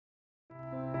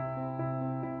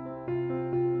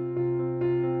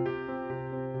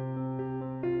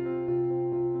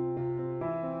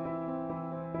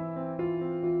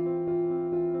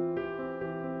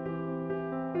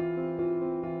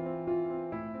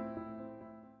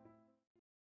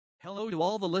Hello to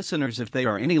all the listeners, if there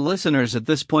are any listeners at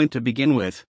this point to begin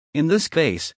with. In this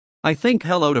case, I think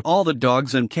hello to all the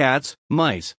dogs and cats,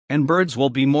 mice, and birds will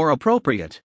be more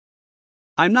appropriate.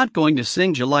 I'm not going to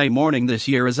sing July Morning this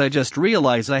year, as I just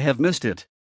realize I have missed it.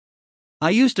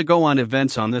 I used to go on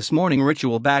events on this morning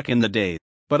ritual back in the day,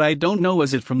 but I don't know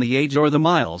is it from the age or the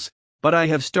miles, but I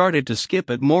have started to skip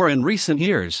it more in recent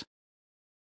years.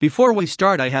 Before we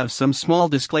start, I have some small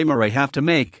disclaimer I have to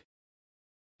make.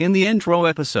 In the intro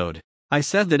episode, I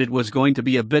said that it was going to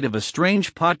be a bit of a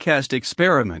strange podcast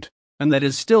experiment, and that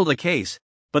is still the case,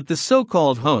 but the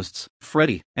so-called hosts,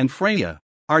 Freddie and Freya,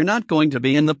 are not going to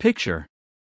be in the picture.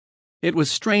 It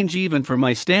was strange even for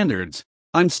my standards.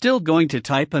 I'm still going to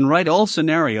type and write all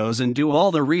scenarios and do all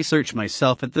the research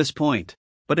myself at this point,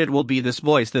 but it will be this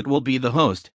voice that will be the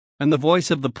host, and the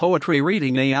voice of the poetry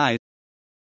reading AI.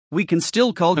 We can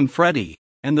still call him Freddie,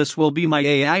 and this will be my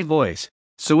AI voice,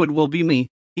 so it will be me,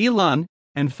 Elon,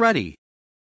 and Freddie.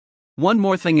 One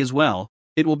more thing as well,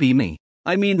 it will be me,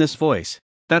 I mean this voice,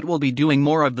 that will be doing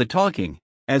more of the talking,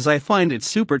 as I find it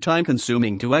super time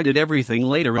consuming to edit everything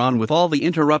later on with all the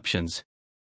interruptions.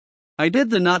 I did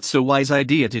the not so wise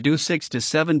idea to do 6 to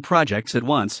 7 projects at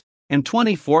once, and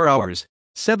 24 hours,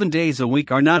 7 days a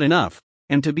week are not enough,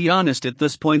 and to be honest at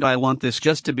this point I want this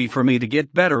just to be for me to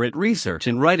get better at research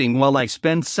and writing while I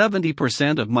spend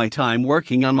 70% of my time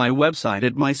working on my website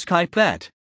at my Skype at.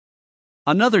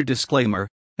 Another disclaimer,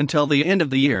 until the end of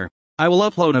the year, I will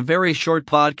upload a very short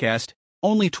podcast,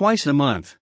 only twice a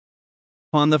month.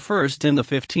 On the 1st and the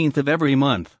 15th of every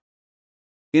month.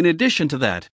 In addition to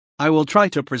that, I will try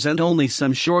to present only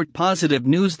some short positive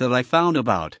news that I found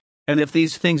about, and if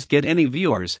these things get any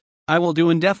viewers, I will do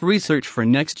in-depth research for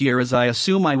next year, as I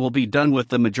assume I will be done with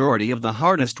the majority of the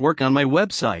hardest work on my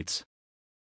websites.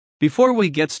 Before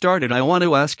we get started, I want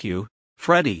to ask you,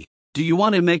 Freddie, do you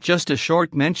want to make just a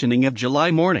short mentioning of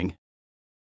July Morning?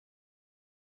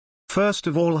 First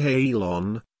of all, hey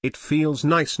Elon, it feels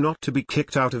nice not to be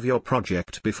kicked out of your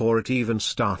project before it even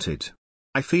started.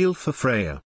 I feel for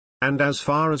Freya. And as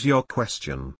far as your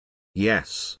question,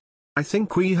 yes. I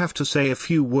think we have to say a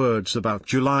few words about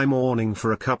July Morning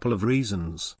for a couple of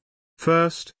reasons.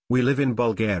 First, we live in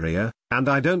Bulgaria, and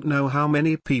I don't know how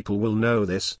many people will know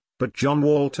this, but John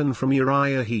Walton from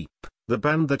Uriah Heep, the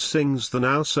band that sings the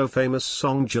now so famous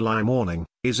song July Morning,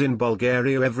 is in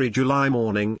Bulgaria every July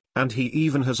morning, and he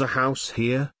even has a house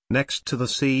here, next to the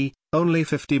sea, only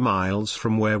 50 miles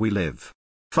from where we live.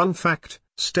 Fun fact,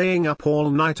 staying up all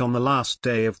night on the last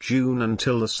day of June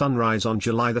until the sunrise on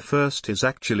July the 1st is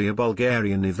actually a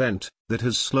Bulgarian event that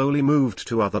has slowly moved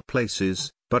to other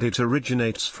places, but it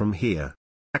originates from here.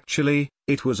 Actually,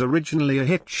 it was originally a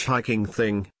hitchhiking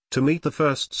thing, to meet the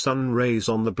first sun rays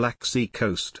on the Black Sea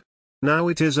coast. Now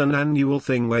it is an annual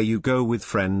thing where you go with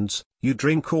friends, you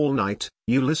drink all night,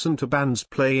 you listen to bands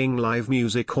playing live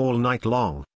music all night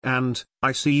long, and,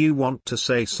 I see you want to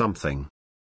say something.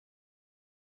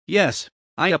 Yes,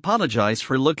 I apologize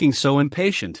for looking so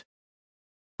impatient.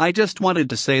 I just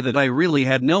wanted to say that I really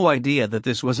had no idea that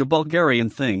this was a Bulgarian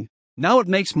thing. Now it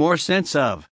makes more sense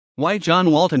of why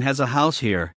John Walton has a house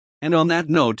here, and on that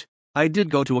note, I did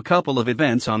go to a couple of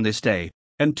events on this day,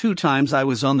 and 2 times I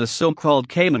was on the so-called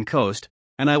Cayman Coast,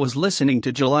 and I was listening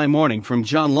to July Morning from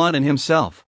John Walton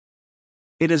himself.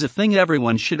 It is a thing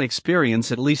everyone should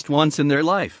experience at least once in their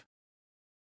life.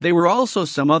 There were also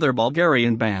some other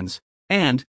Bulgarian bands,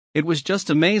 and it was just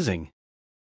amazing.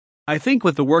 I think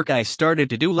with the work I started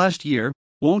to do last year,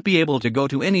 won't be able to go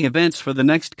to any events for the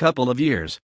next couple of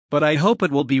years, but I hope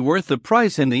it will be worth the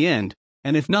price in the end,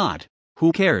 and if not,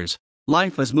 who cares?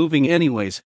 Life is moving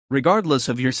anyways, regardless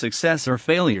of your success or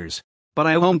failures, but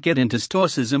I won't get into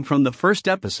stoicism from the first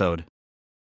episode.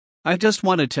 I just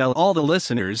want to tell all the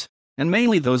listeners, and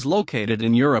mainly those located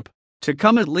in Europe, to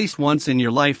come at least once in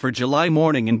your life for July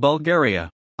Morning in Bulgaria,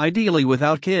 ideally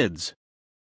without kids.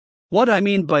 What I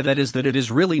mean by that is that it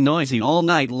is really noisy all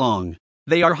night long.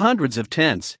 There are hundreds of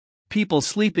tents, people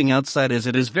sleeping outside as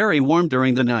it is very warm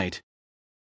during the night.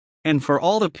 And for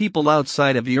all the people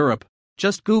outside of Europe,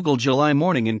 just Google July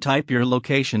Morning and type your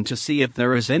location to see if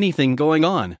there is anything going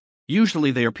on.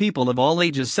 Usually they are people of all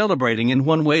ages celebrating in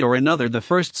one way or another the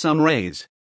first sun rays.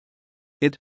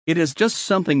 It is just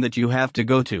something that you have to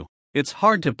go to. It's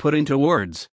hard to put into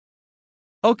words.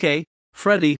 Okay,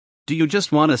 Freddie, do you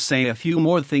just want to say a few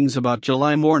more things about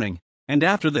July Morning? And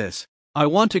after this, I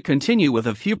want to continue with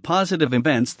a few positive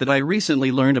events that I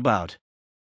recently learned about.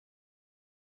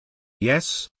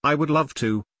 Yes, I would love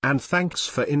to, and thanks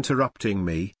for interrupting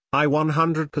me. I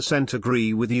 100%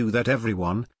 agree with you that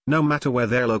everyone, no matter where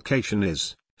their location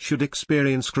is, should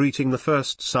experience greeting the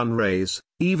first sun rays,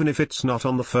 even if it's not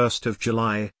on the 1st of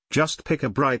July, Just pick a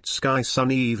bright sky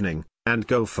sunny evening, and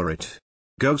go for it.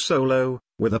 Go solo,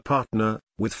 with a partner,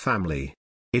 with family.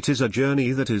 It is a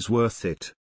journey that is worth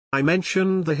it. I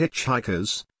mentioned the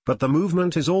hitchhikers, but the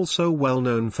movement is also well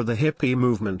known for the hippie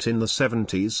movement in the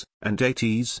 70s and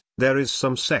 80s. There is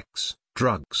some sex,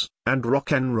 drugs, and rock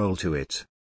and roll to it.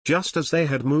 Just as they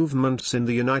had movements in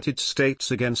the United States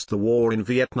against the war in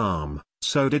Vietnam,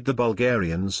 so did the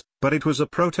Bulgarians, but it was a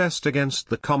protest against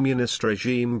the communist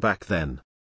regime back then.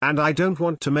 And I don't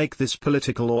want to make this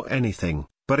political or anything,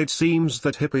 but it seems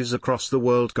that hippies across the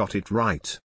world got it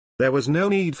right. There was no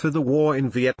need for the war in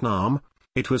Vietnam.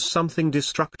 It was something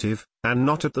destructive, and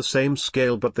not at the same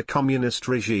scale but the communist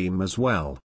regime as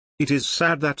well. It is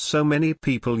sad that so many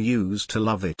people used to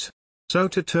love it. So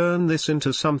to turn this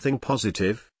into something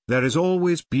positive, there is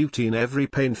always beauty in every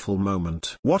painful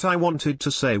moment. What I wanted to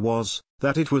say was,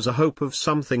 that it was a hope of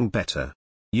something better.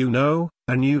 You know,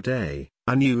 a new day,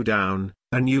 a new dawn,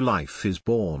 a new life is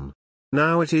born.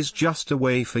 Now it is just a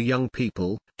way for young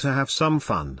people to have some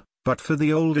fun. But for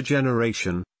the older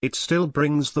generation, it still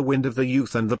brings the wind of the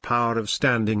youth and the power of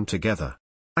standing together.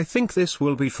 I think this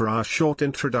will be for our short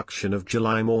introduction of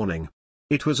July morning.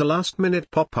 It was a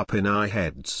last-minute pop-up in our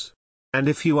heads. And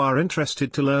if you are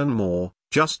interested to learn more,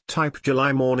 just type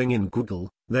July morning in Google.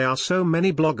 There are so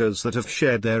many bloggers that have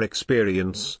shared their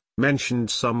experience, mentioned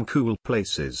some cool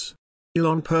places.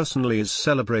 Elon personally is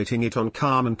celebrating it on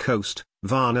Kármán Coast,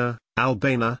 Varna,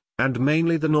 Albania, and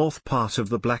mainly the north part of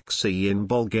the Black Sea in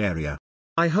Bulgaria.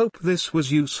 I hope this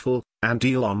was useful, and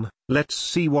Elon, let's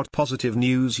see what positive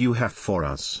news you have for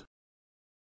us.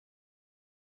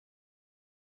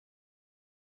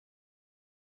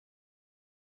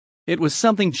 It was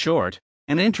something short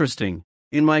and interesting.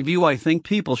 In my view, I think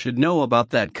people should know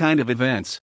about that kind of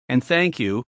events, and thank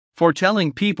you for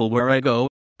telling people where I go,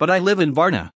 but I live in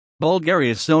Varna,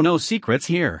 Bulgaria, so no secrets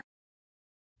here.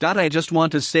 I just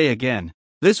want to say again,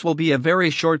 this will be a very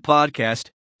short podcast,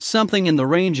 something in the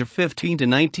range of 15 to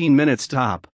 19 minutes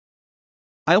top.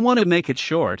 I want to make it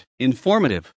short,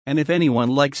 informative, and if anyone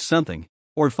likes something,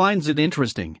 or finds it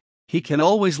interesting, he can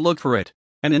always look for it,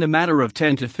 and in a matter of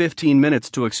 10 to 15 minutes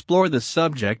to explore the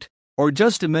subject, or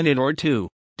just a minute or two,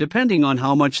 depending on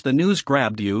how much the news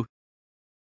grabbed you.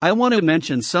 I want to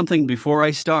mention something before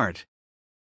I start.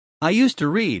 I used to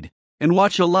read and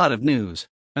watch a lot of news,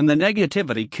 and the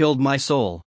negativity killed my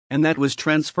soul, and that was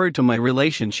transferred to my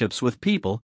relationships with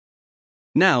people.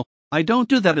 Now, I don't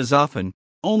do that as often,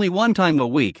 only one time a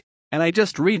week, and I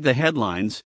just read the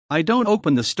headlines. I don't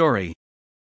open the story.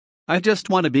 I just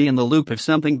want to be in the loop if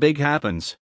something big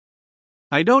happens.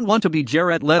 I don't want to be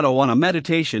Jared Leto on a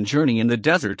meditation journey in the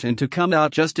desert and to come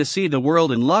out just to see the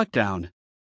world in lockdown.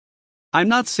 I'm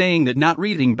not saying that not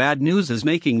reading bad news is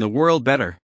making the world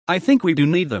better. I think we do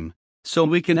need them, so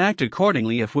we can act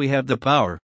accordingly if we have the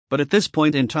power. But at this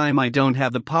point in time I don't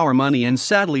have the power, money, and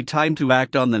sadly time to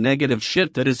act on the negative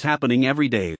shit that is happening every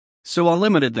day, so I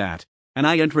limited that, and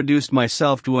I introduced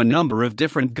myself to a number of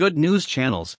different good news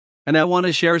channels, and I want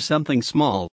to share something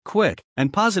small, quick,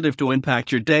 and positive to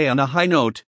impact your day on a high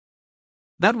note.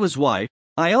 That was why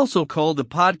I also called the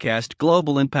podcast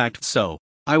Global Impact, so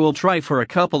I will try for a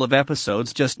couple of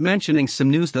episodes just mentioning some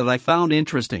news that I found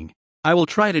interesting. I will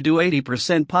try to do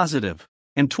 80% positive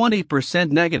and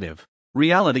 20% negative.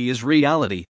 Reality is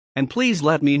reality, and please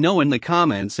let me know in the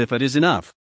comments if it is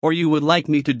enough, or you would like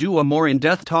me to do a more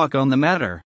in-depth talk on the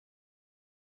matter.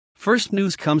 First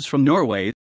news comes from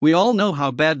Norway. We all know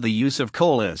how bad the use of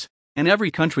coal is, and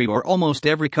every country or almost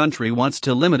every country wants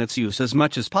to limit its use as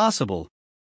much as possible.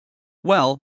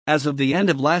 Well, as of the end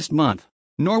of last month,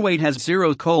 Norway has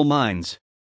 0 coal mines.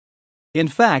 In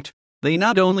fact, they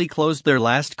not only closed their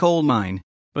last coal mine,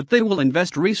 but they will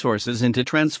invest resources into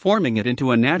transforming it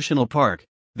into a national park.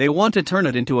 They want to turn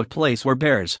it into a place where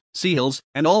bears, seals,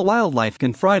 and all wildlife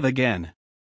can thrive again.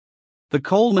 The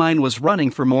coal mine was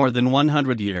running for more than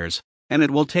 100 years, and it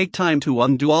will take time to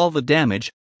undo all the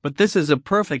damage, but this is a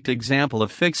perfect example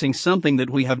of fixing something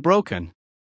that we have broken.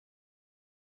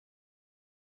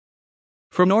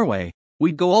 From Norway,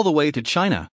 we'd go all the way to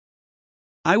China.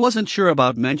 I wasn't sure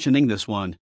about mentioning this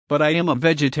one, but I am a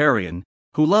vegetarian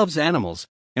who loves animals,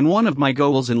 and one of my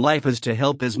goals in life is to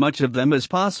help as much of them as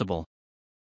possible.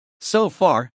 So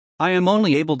far, I am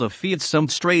only able to feed some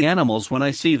stray animals when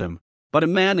I see them, but a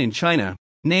man in China,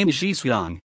 named Xi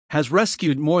Xiang, has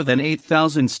rescued more than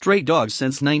 8,000 stray dogs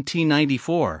since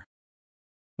 1994.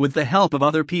 With the help of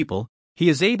other people, he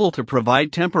is able to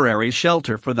provide temporary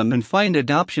shelter for them and find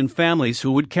adoption families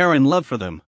who would care and love for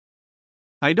them.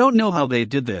 I don't know how they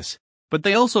did this, but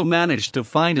they also managed to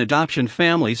find adoption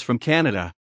families from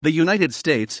Canada, the United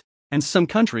States, and some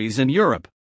countries in Europe.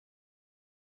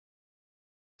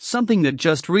 something that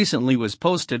just recently was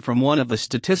posted from one of the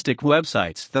statistic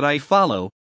websites that I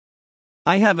follow.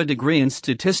 I have a degree in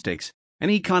statistics and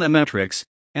econometrics,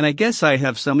 and I guess I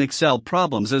have some Excel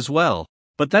problems as well,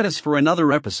 but that is for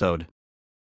another episode.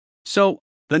 So,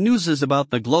 the news is about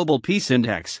the Global Peace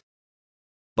Index.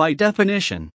 By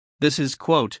definition, this is,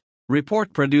 quote,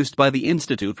 report produced by the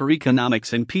Institute for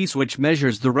Economics and Peace which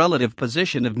measures the relative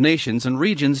position of nations and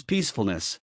regions'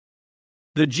 peacefulness.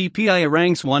 The GPI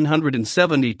ranks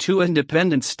 172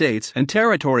 independent states and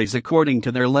territories according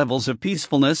to their levels of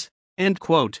peacefulness, end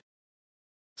quote.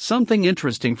 Something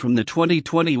interesting from the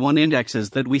 2021 index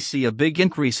is that we see a big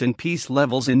increase in peace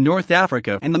levels in North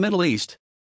Africa and the Middle East.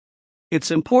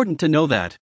 It's important to know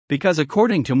that, because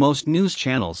according to most news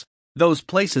channels, those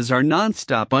places are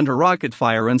non-stop under rocket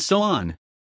fire and so on.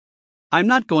 I'm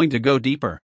not going to go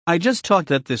deeper, I just thought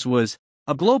that this was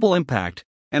a global impact,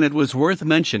 and it was worth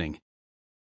mentioning.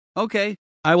 Okay,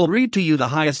 I will read to you the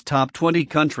highest top 20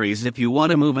 countries if you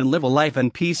want to move and live a life in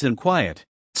peace and quiet,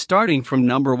 starting from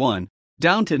number 1,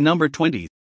 down to number 20.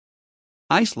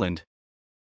 Iceland,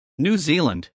 New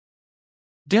Zealand,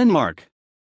 Denmark,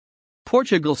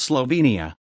 Portugal,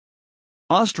 Slovenia,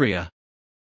 Austria,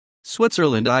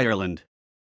 Switzerland, Ireland,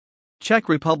 Czech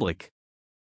Republic,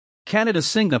 Canada,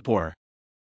 Singapore,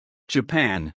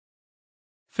 Japan,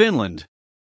 Finland,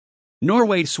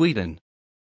 Norway, Sweden,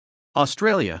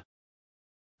 Australia,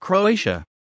 Croatia,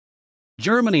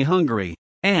 Germany, Hungary,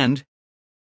 and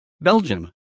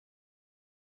Belgium.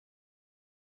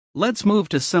 Let's move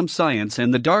to some science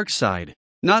and the dark side,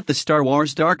 not the Star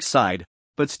Wars dark side,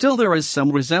 but still there is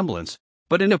some resemblance,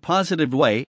 but in a positive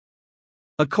way.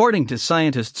 According to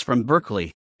scientists from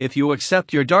Berkeley, if you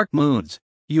accept your dark moods,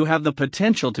 you have the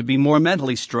potential to be more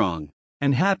mentally strong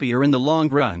and happier in the long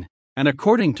run, and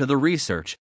according to the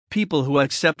research, people who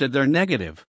accepted their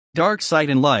negative, dark side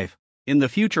in life, in the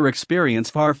future experience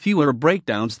far fewer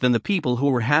breakdowns than the people who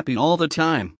were happy all the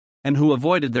time, and who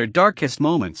avoided their darkest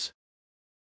moments.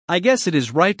 I guess it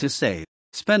is right to say,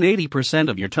 spend 80%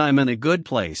 of your time in a good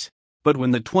place, but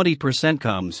when the 20%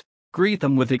 comes, greet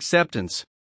them with acceptance.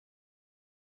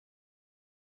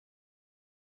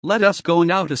 Let us go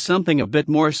now to something a bit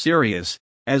more serious.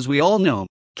 As we all know,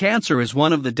 cancer is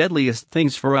one of the deadliest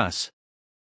things for us.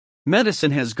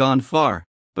 Medicine has gone far,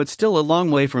 but still a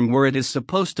long way from where it is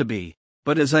supposed to be.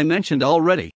 But as I mentioned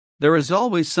already, there is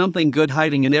always something good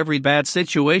hiding in every bad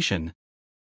situation.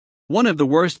 One of the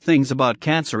worst things about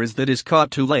cancer is that it is caught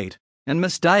too late, and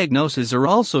misdiagnoses are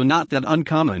also not that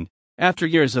uncommon. After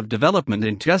years of development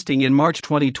and testing in March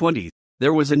 2020,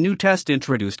 there was a new test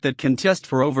introduced that can test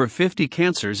for over 50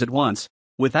 cancers at once,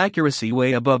 with accuracy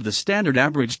way above the standard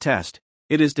average test.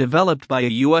 It is developed by a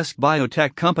US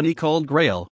biotech company called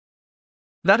GRAIL.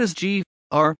 That is GRAIL,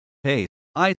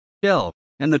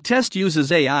 and the test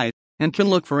uses AI and can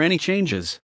look for any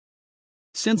changes.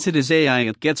 Since it is AI,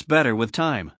 it gets better with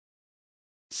time.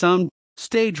 Some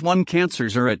stage 1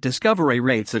 cancers are at discovery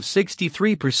rates of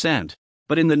 63%,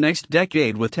 but in the next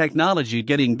decade, with technology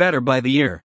getting better by the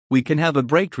year, we can have a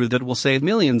breakthrough that will save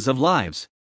millions of lives.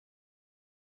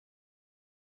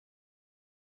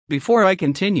 Before I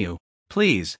continue,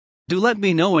 please, do let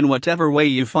me know in whatever way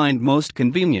you find most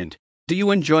convenient. Do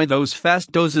you enjoy those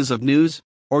fast doses of news,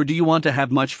 or do you want to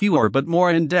have much fewer but more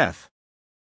in depth?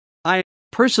 I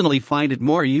personally find it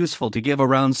more useful to give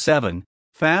around 7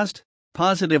 fast,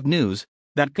 positive news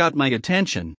that got my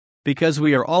attention, because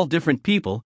we are all different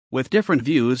people, with different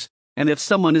views, and if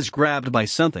someone is grabbed by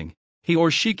something, he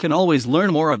or she can always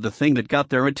learn more of the thing that got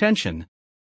their attention.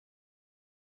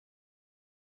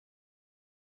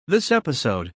 This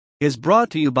episode is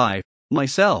brought to you by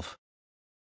myself.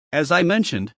 As I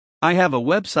mentioned, I have a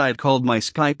website called My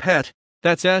Sky Pet,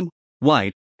 that's MySkyPet,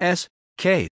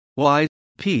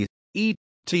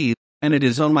 and it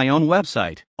is on my own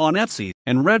website, on Etsy,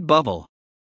 and Redbubble.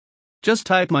 Just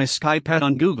type My Sky Pet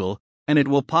on Google, and it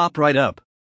will pop right up.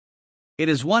 It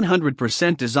is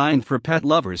 100% designed for pet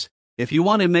lovers. If you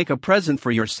want to make a present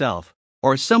for yourself,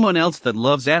 or someone else that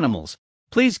loves animals,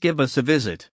 please give us a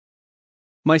visit.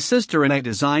 My sister and I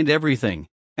designed everything,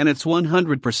 and it's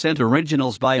 100%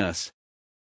 originals by us.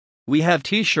 We have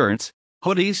t-shirts,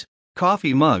 hoodies,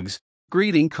 coffee mugs,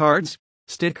 greeting cards,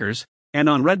 stickers, and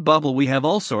on Redbubble we have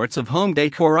all sorts of home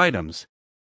decor items.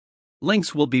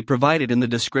 Links will be provided in the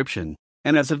description,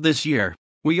 and as of this year,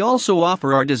 we also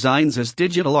offer our designs as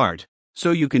digital art,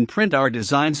 so you can print our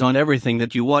designs on everything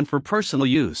that you want for personal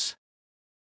use.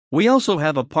 We also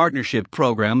have a partnership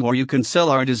program where you can sell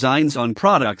our designs on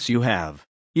products you have.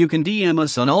 You can DM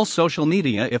us on all social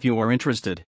media if you are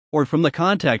interested, or from the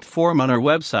contact form on our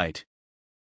website.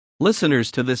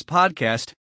 Listeners to this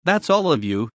podcast, that's all of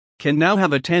you. can now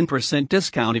have a 10%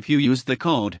 discount if you use the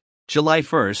code July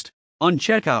 1st on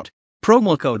checkout.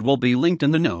 Promo code will be linked in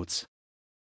the notes.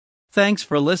 Thanks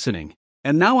for listening,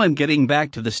 and now I'm getting back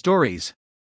to the stories.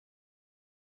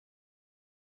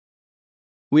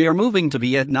 We are moving to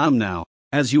Vietnam now.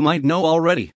 As you might know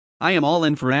already, I am all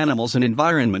in for animals and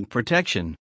environment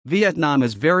protection. Vietnam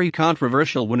is very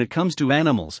controversial when it comes to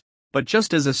animals, but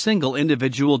just as a single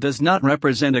individual does not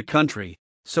represent a country,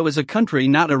 so is a country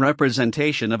not a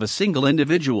representation of a single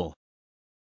individual.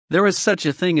 There is such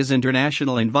a thing as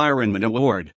International Environment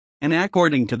Award, and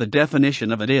according to the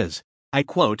definition of it is, I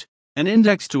quote, an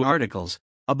index to articles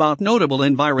about notable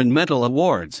environmental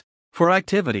awards for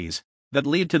activities that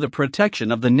lead to the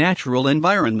protection of the natural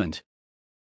environment.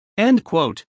 End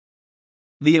quote.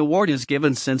 The award is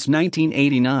given since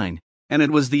 1989, and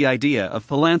it was the idea of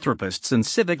philanthropists and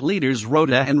civic leaders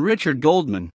Rhoda and Richard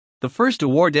Goldman. The first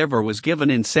award ever was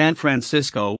given in San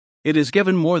Francisco. It is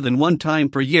given more than one time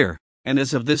per year, and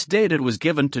as of this date it was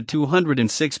given to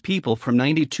 206 people from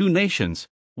 92 nations.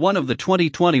 One of the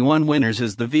 2021 winners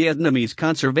is the Vietnamese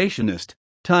conservationist,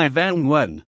 Thai Van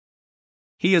Nguyen.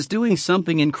 He is doing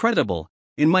something incredible,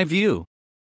 in my view.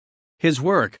 His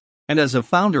work, and as a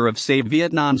founder of Save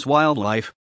Vietnam's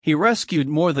Wildlife, he rescued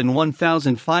more than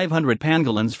 1,500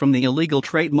 pangolins from the illegal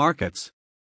trade markets.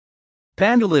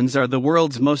 Pangolins are the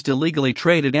world's most illegally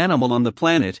traded animal on the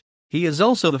planet. He is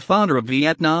also the founder of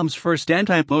Vietnam's first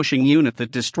anti-poaching unit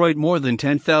that destroyed more than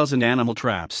 10,000 animal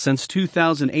traps since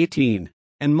 2018,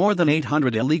 and more than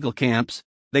 800 illegal camps.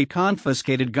 They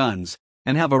confiscated guns,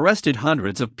 and have arrested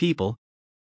hundreds of people.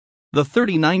 The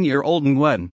 39-year-old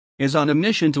Nguyen is on a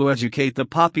mission to educate the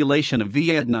population of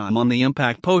Vietnam on the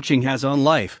impact poaching has on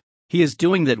life. He is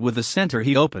doing that with a center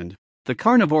he opened, the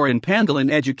Carnivore and Pangolin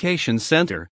Education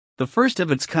Center, the first of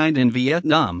its kind in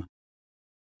Vietnam.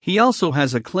 He also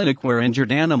has a clinic where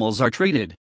injured animals are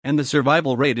treated, and the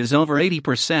survival rate is over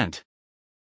 80%.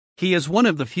 He is one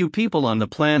of the few people on the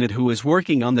planet who is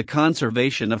working on the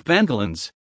conservation of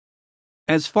pangolins.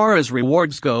 As far as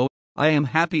rewards go, I am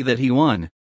happy that he won.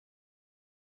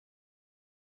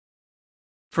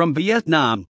 From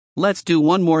Vietnam, let's do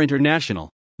one more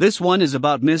international. This one is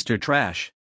about Mr.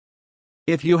 Trash.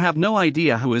 If you have no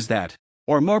idea who is that,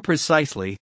 or more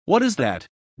precisely, what is that,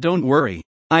 don't worry,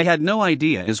 I had no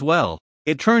idea as well.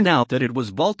 It turned out that it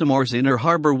was Baltimore's Inner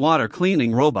Harbor water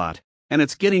cleaning robot, and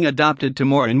it's getting adopted to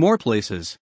more and more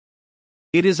places.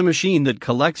 It is a machine that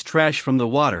collects trash from the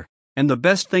water, and the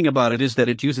best thing about it is that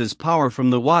it uses power from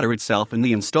the water itself and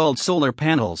the installed solar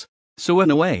panels, so in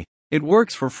a way, it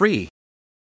works for free.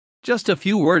 Just a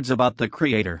few words about the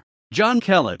creator, John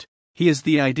Kellett. He is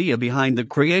the idea behind the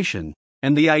creation,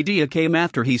 and the idea came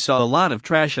after he saw a lot of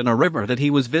trash in a river that he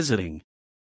was visiting.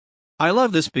 I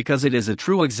love this because it is a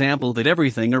true example that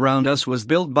everything around us was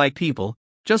built by people,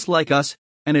 just like us,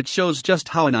 and it shows just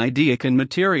how an idea can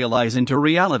materialize into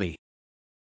reality.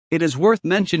 It is worth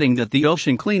mentioning that the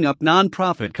Ocean Cleanup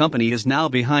non-profit company is now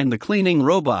behind the cleaning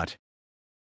robot.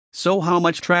 So how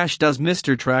much trash does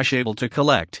Mr. Trash able to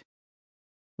collect?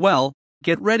 Well,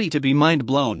 get ready to be mind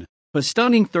blown. A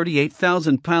stunning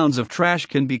 38,000 pounds of trash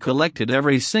can be collected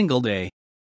every single day.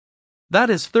 That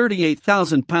is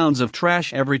 38,000 pounds of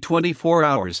trash every 24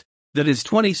 hours. That is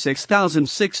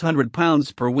 26,600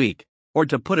 pounds per week, or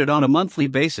to put it on a monthly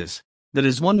basis, that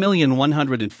is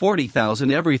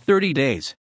 1,140,000 every 30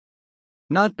 days.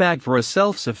 Not bad for a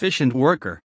self-sufficient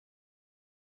worker.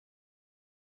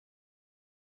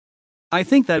 I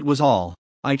think that was all.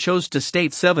 I chose to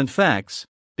state 7 facts,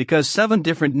 because 7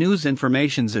 different news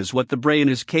informations is what the brain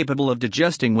is capable of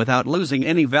digesting without losing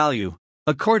any value,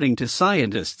 according to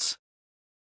scientists.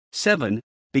 7.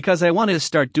 Because I want to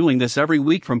start doing this every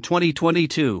week from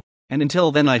 2022, and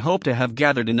until then I hope to have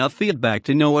gathered enough feedback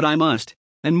to know what I must,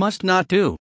 and must not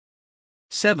do.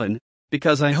 7.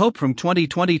 Because I hope from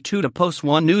 2022 to post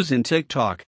 1 news in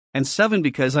TikTok, and 7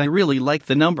 because I really like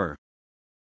the number.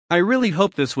 I really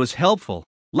hope this was helpful.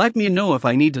 Let me know if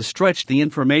I need to stretch the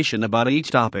information about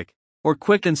each topic, or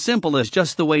quick and simple as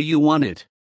just the way you want it.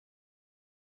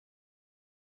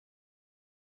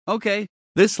 Okay,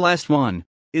 this last one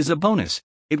is a bonus.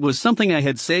 It was something I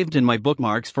had saved in my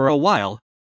bookmarks for a while.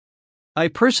 I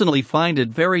personally find it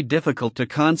very difficult to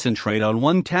concentrate on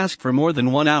one task for more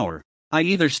than 1 hour. I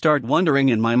either start wondering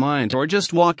in my mind or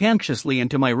just walk anxiously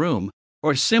into my room,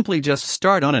 or simply just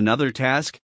start on another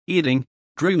task, eating,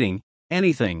 drinking,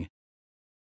 anything.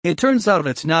 It turns out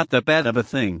it's not that bad of a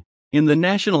thing. In the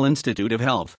National Institute of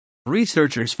Health,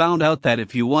 researchers found out that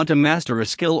if you want to master a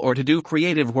skill or to do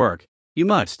creative work, you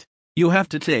have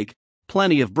to take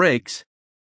plenty of breaks.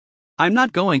 I'm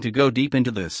not going to go deep into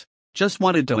this, just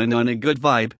wanted to end on a good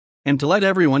vibe, and to let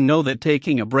everyone know that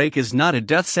taking a break is not a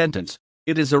death sentence,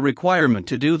 it is a requirement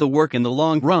to do the work in the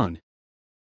long run.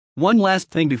 One last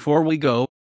thing before we go.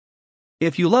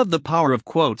 If you love the power of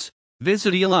quotes,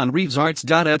 visit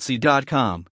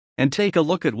elonreevesarts.etsy.com and take a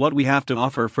look at what we have to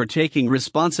offer for taking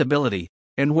responsibility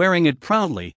and wearing it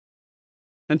proudly.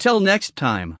 Until next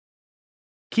time,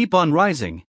 keep on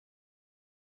rising.